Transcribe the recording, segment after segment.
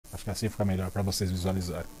Acho que assim fica melhor para vocês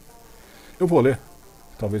visualizarem. Eu vou ler,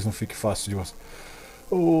 talvez não fique fácil de você.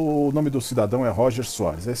 O nome do cidadão é Roger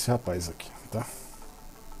Soares, é esse rapaz aqui, tá?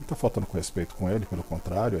 Não tá faltando com respeito com ele, pelo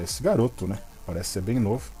contrário, é esse garoto, né? Parece ser bem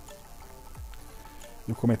novo.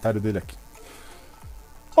 E o comentário dele aqui.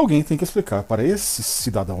 Alguém tem que explicar para esse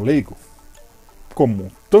cidadão leigo,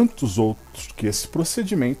 como tantos outros, que esse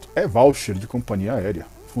procedimento é voucher de companhia aérea.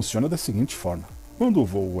 Funciona da seguinte forma. Quando o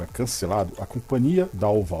voo é cancelado, a companhia dá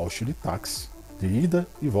o voucher de táxi, de ida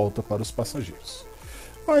e volta para os passageiros.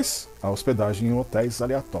 Mas a hospedagem em hotéis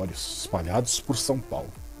aleatórios, espalhados por São Paulo.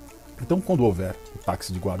 Então, quando houver o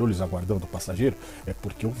táxi de Guarulhos aguardando o passageiro, é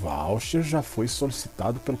porque o voucher já foi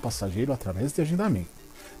solicitado pelo passageiro através de agendamento.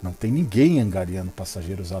 Não tem ninguém angariando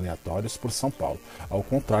passageiros aleatórios por São Paulo, ao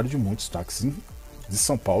contrário de muitos táxis de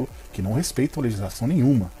São Paulo que não respeitam legislação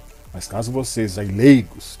nenhuma. Mas caso vocês aí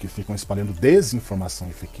leigos que ficam espalhando desinformação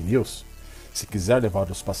e fake news, se quiser levar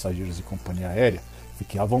os passageiros de companhia aérea,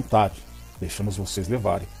 fiquem à vontade, deixamos vocês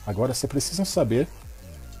levarem. Agora vocês precisam saber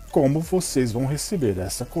como vocês vão receber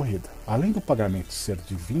essa corrida. Além do pagamento ser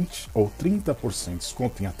de 20% ou 30% de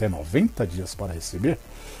desconto em até 90 dias para receber,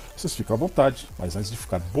 vocês ficam à vontade, mas antes de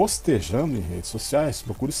ficar bostejando em redes sociais,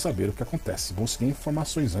 procure saber o que acontece. Busque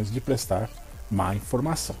informações antes de prestar má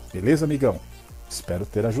informação. Beleza, amigão? Espero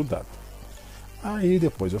ter ajudado. Aí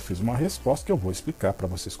depois eu fiz uma resposta que eu vou explicar para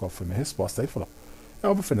vocês qual foi a minha resposta. Aí ele falou: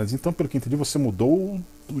 Elvio Fernandes, então pelo que entendi você mudou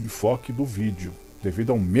o enfoque do vídeo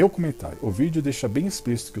devido ao meu comentário. O vídeo deixa bem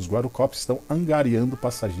explícito que os guarda-copos estão angariando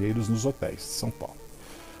passageiros nos hotéis de São Paulo.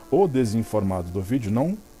 O desinformado do vídeo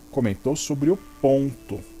não comentou sobre o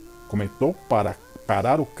ponto. Comentou para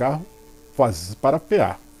parar o carro para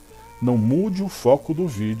PA. Não mude o foco do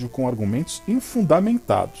vídeo com argumentos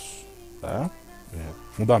infundamentados. Tá?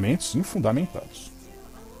 Fundamentos infundamentados.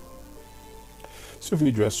 Se o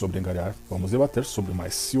vídeo é sobre angariar, vamos debater sobre,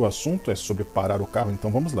 mas se o assunto é sobre parar o carro,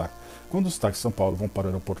 então vamos lá. Quando os táxis de São Paulo vão para o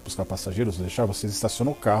aeroporto buscar passageiros, deixar vocês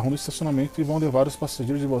estacionam o carro no estacionamento e vão levar os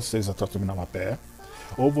passageiros de vocês até o terminal a pé,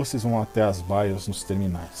 ou vocês vão até as baias nos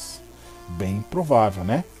terminais. Bem provável,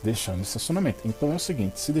 né? Deixar no estacionamento. Então é o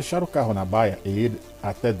seguinte, se deixar o carro na baia e ir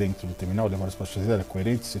até dentro do terminal, levar os passageiros, é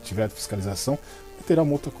coerente, se tiver fiscalização, terá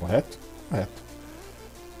multa, correto? Correto.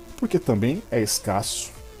 Porque também é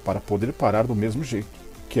escasso para poder parar do mesmo jeito,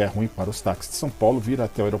 que é ruim para os táxis de São Paulo vir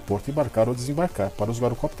até o aeroporto, embarcar ou desembarcar. Para os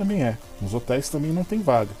guarda-copos também é. Nos hotéis também não tem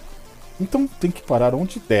vaga. Então tem que parar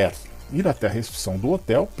onde der. Ir até a recepção do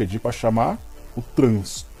hotel, pedir para chamar, o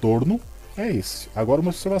transtorno é esse. Agora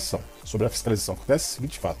uma observação sobre a fiscalização. Acontece o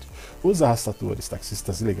seguinte fato: os arrastadores,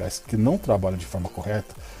 taxistas ilegais que não trabalham de forma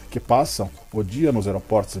correta, que passam o dia nos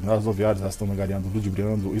aeroportos, terminais rodoviários, elas estão angariando,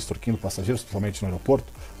 ludibriando, extorquindo passageiros, principalmente no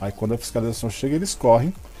aeroporto, aí quando a fiscalização chega eles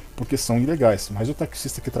correm porque são ilegais. Mas o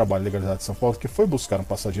taxista que trabalha legalizado em São Paulo, que foi buscar um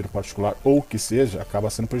passageiro particular ou o que seja, acaba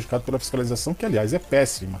sendo prejudicado pela fiscalização, que aliás é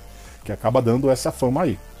péssima, que acaba dando essa fama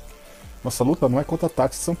aí. Nossa luta não é contra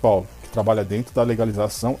táxi de São Paulo, que trabalha dentro da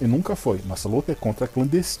legalização e nunca foi. Nossa luta é contra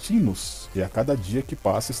clandestinos. E a cada dia que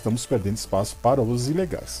passa estamos perdendo espaço para os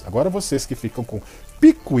ilegais. Agora vocês que ficam com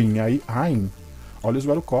picuinha aí, olha os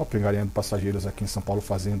guarda-copos angariando passageiros aqui em São Paulo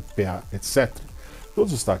fazendo PA, etc.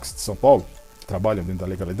 Todos os táxis de São Paulo que trabalham dentro da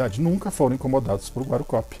legalidade nunca foram incomodados por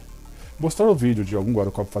guarda-cop. Mostrar o vídeo de algum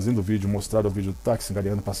guarda-cop fazendo vídeo, mostrar o vídeo do táxi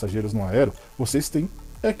angariando passageiros no aero, vocês têm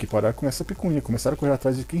que parar com essa picuinha, começar a correr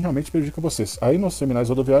atrás de quem realmente prejudica vocês. Aí nos terminais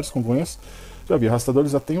rodoviários, Congonhas, já vi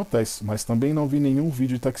arrastadores até em hotéis, mas também não vi nenhum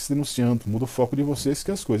vídeo de táxi denunciando. Muda o foco de vocês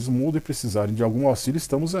que as coisas mudam e precisarem de algum auxílio,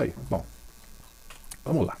 estamos aí. Bom,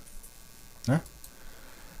 vamos lá. Né?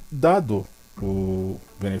 Dado o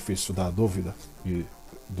benefício da dúvida e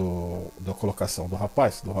da colocação do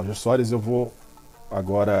rapaz, do Roger Soares, eu vou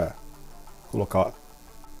agora colocar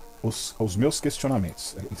os meus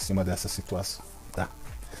questionamentos em cima dessa situação. Tá.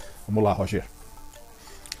 Vamos lá, Roger.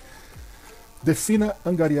 Defina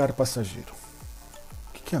angariar passageiro.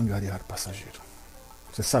 O que é angariar passageiro?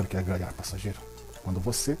 Você sabe o que é angariar passageiro? Quando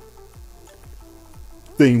você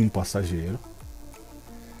tem um passageiro,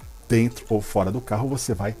 dentro ou fora do carro,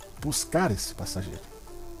 você vai buscar esse passageiro.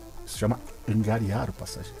 Isso se chama angariar o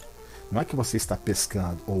passageiro. Não é que você está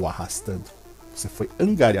pescando ou arrastando. Você foi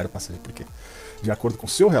angariar o passageiro. Por quê? De acordo com o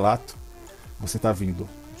seu relato, você está vindo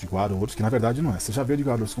de Guarulhos, que na verdade não é. Você já veio de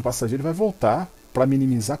Guarulhos com o passageiro e vai voltar para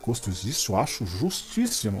minimizar custos. Isso eu acho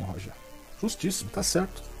justíssimo, Roger. Justíssimo, tá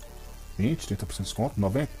certo. 20, 30% de desconto,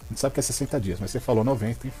 90%. A gente sabe que é 60 dias, mas você falou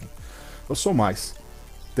 90%, enfim. Eu sou mais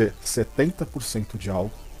ter 70% de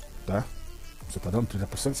algo, tá? Você tá dando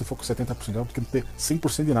 30%, se for com 70% de algo, porque não ter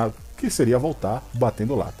 100% de nada, que seria voltar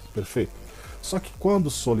batendo lata. Perfeito? Só que quando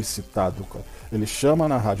solicitado, ele chama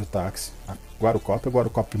na rádio táxi, Guarulhos, o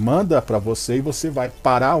Guarulhos manda para você e você vai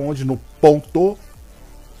parar onde? No ponto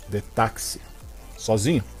de táxi.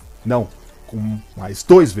 Sozinho? Não. Com mais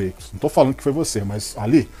 2 veículos. Não estou falando que foi você, mas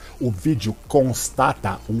ali o vídeo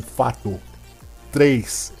constata um fato.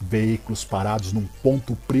 3 veículos parados num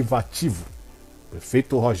ponto privativo.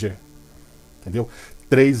 Perfeito, Roger? Entendeu?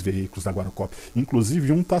 3 veículos da Guarulhos.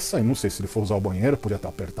 Inclusive um tá saindo. Não sei se ele for usar o banheiro, podia estar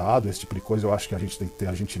apertado, esse tipo de coisa. Eu acho que a gente tem que ter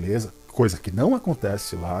a gentileza. Coisa que não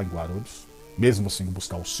acontece lá em Guarulhos. Mesmo assim,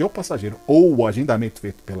 buscar o seu passageiro ou o agendamento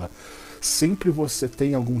feito pela... Sempre você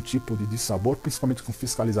tem algum tipo de dissabor, principalmente com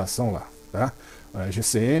fiscalização lá. Tá?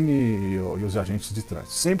 GCM e os agentes de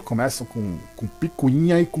trânsito sempre começam com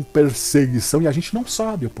picuinha e com perseguição e a gente não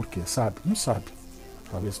sabe o porquê, sabe? Não sabe.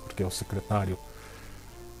 Talvez porque é o secretário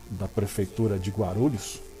da prefeitura de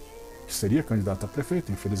Guarulhos, que seria candidato a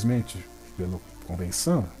prefeito, infelizmente, pela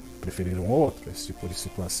convenção, preferiram outro, esse tipo de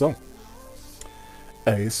situação.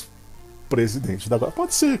 É esse presidente da Guarulhos.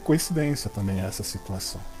 Pode ser coincidência também essa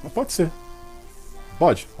situação. Mas pode ser.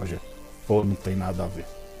 Pode, Rogério. Ou não tem nada a ver.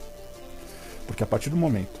 Porque a partir do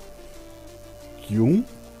momento que um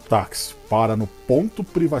táxi para no ponto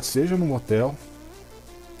privado, seja no motel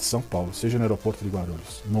de São Paulo, seja no aeroporto de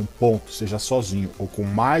Guarulhos, num ponto, seja sozinho ou com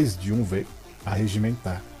mais de um veículo, a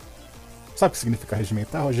regimentar. Sabe o que significa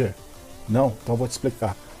regimentar, Rogério? Não? Então eu vou te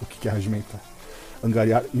explicar o que é regimentar.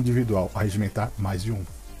 Angariar individual, a regimentar mais de um.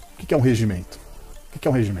 O que é um regimento? O que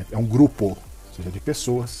é um regimento? É um grupo, seja de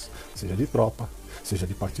pessoas, seja de tropa, seja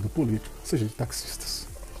de partido político, seja de taxistas.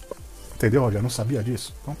 Entendeu? Eu já não sabia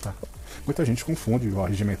disso. Então tá. Muita gente confunde o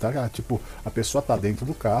regimentar, tipo, a pessoa tá dentro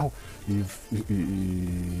do carro e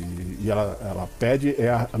ela pede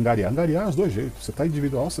angariar. Angariar é os 2 jeitos. Você tá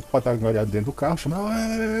individual, você pode estar angariado dentro do carro,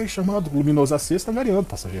 chamando luminoso AC, você tá angariando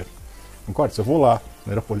passageiro. Concorda? Se eu vou lá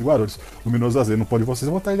no aeroporto de Guarulhos, luminoso AC, não pode vocês,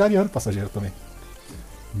 eu vou estar angariando passageiro também.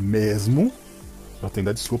 Mesmo eu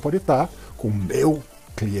tendo a desculpa de estar com o meu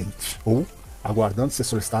cliente ou aguardando ser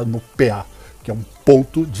solicitado no PA, que é um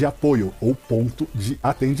ponto de apoio ou ponto de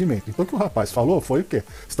atendimento. Então o que o rapaz falou foi o quê?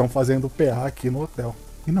 Estão fazendo PA aqui no hotel.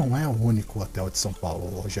 E não é o único hotel de São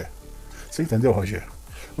Paulo, Roger. Você entendeu, Roger?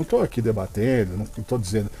 Não estou aqui debatendo, não estou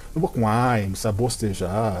dizendo, não vou com aims,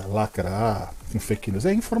 bostejar, lacrar, com fake news.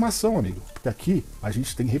 É informação, amigo. Porque aqui a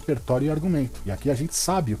gente tem repertório e argumento. E aqui a gente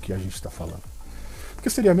sabe o que a gente está falando. Porque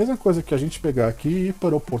seria a mesma coisa que a gente pegar aqui e ir para o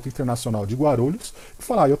aeroporto internacional de Guarulhos e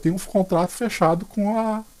falar, eu tenho um contrato fechado com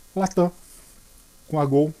a Latam, com a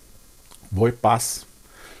Gol, Voe Pass,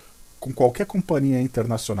 com qualquer companhia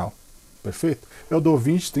internacional. Perfeito? Eu dou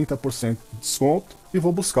 20, 30% de desconto e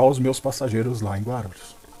vou buscar os meus passageiros lá em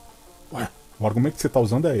Guarulhos. Ué, o argumento que você está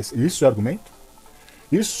usando é esse. Isso é argumento?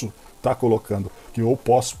 Isso está colocando que eu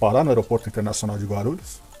posso parar no aeroporto internacional de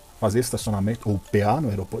Guarulhos, fazer estacionamento ou PA no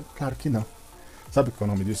aeroporto? Claro que não. Sabe o que o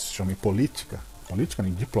nome disso se chama política? Política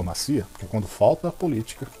nem diplomacia, porque quando falta a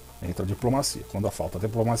política, entra a diplomacia. Quando falta a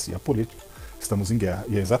diplomacia, a política, estamos em guerra.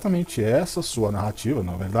 E é exatamente essa sua narrativa,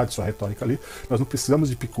 na verdade, sua retórica ali. Nós não precisamos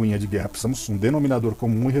de picuinha de guerra, precisamos de um denominador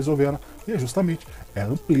comum e resolver. E é justamente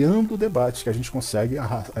ampliando o debate que a gente consegue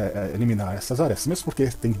eliminar essas arestas. Mesmo porque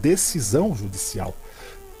tem decisão judicial,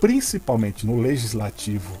 principalmente no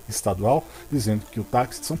legislativo estadual, dizendo que o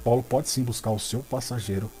táxi de São Paulo pode sim buscar o seu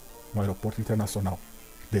passageiro no aeroporto internacional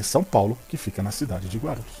de São Paulo, que fica na cidade de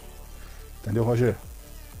Guarulhos. Entendeu, Roger?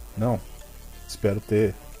 Não. Espero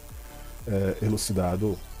ter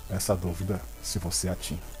elucidado essa dúvida, se você a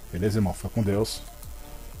tinha. Beleza, irmão? Fica com Deus.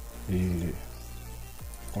 E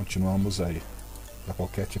continuamos aí para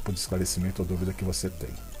qualquer tipo de esclarecimento ou dúvida que você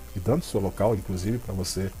tenha. E dando seu local, inclusive, para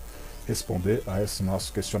você responder a esse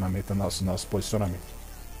nosso questionamento, a nosso posicionamento.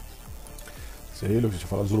 Ele, a gente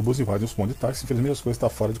fala, os urubus invadem os pontos de táxi. Infelizmente as coisas estão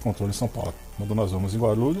fora de controle em São Paulo. Quando nós vamos em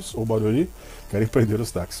Guarulhos ou Barueri, querem prender os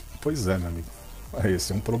táxis. Pois é, meu amigo.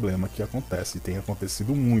 Esse é um problema que acontece e tem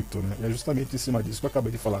acontecido muito, né? E é justamente em cima disso que eu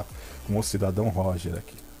acabei de falar com o cidadão Roger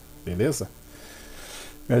aqui. Beleza?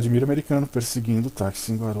 Me admira americano perseguindo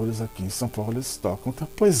táxi em Guarulhos aqui em São Paulo. Eles tocam.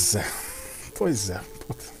 Pois é. Pois é.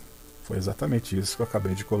 Puta. Foi exatamente isso que eu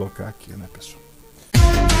acabei de colocar aqui, né, pessoal?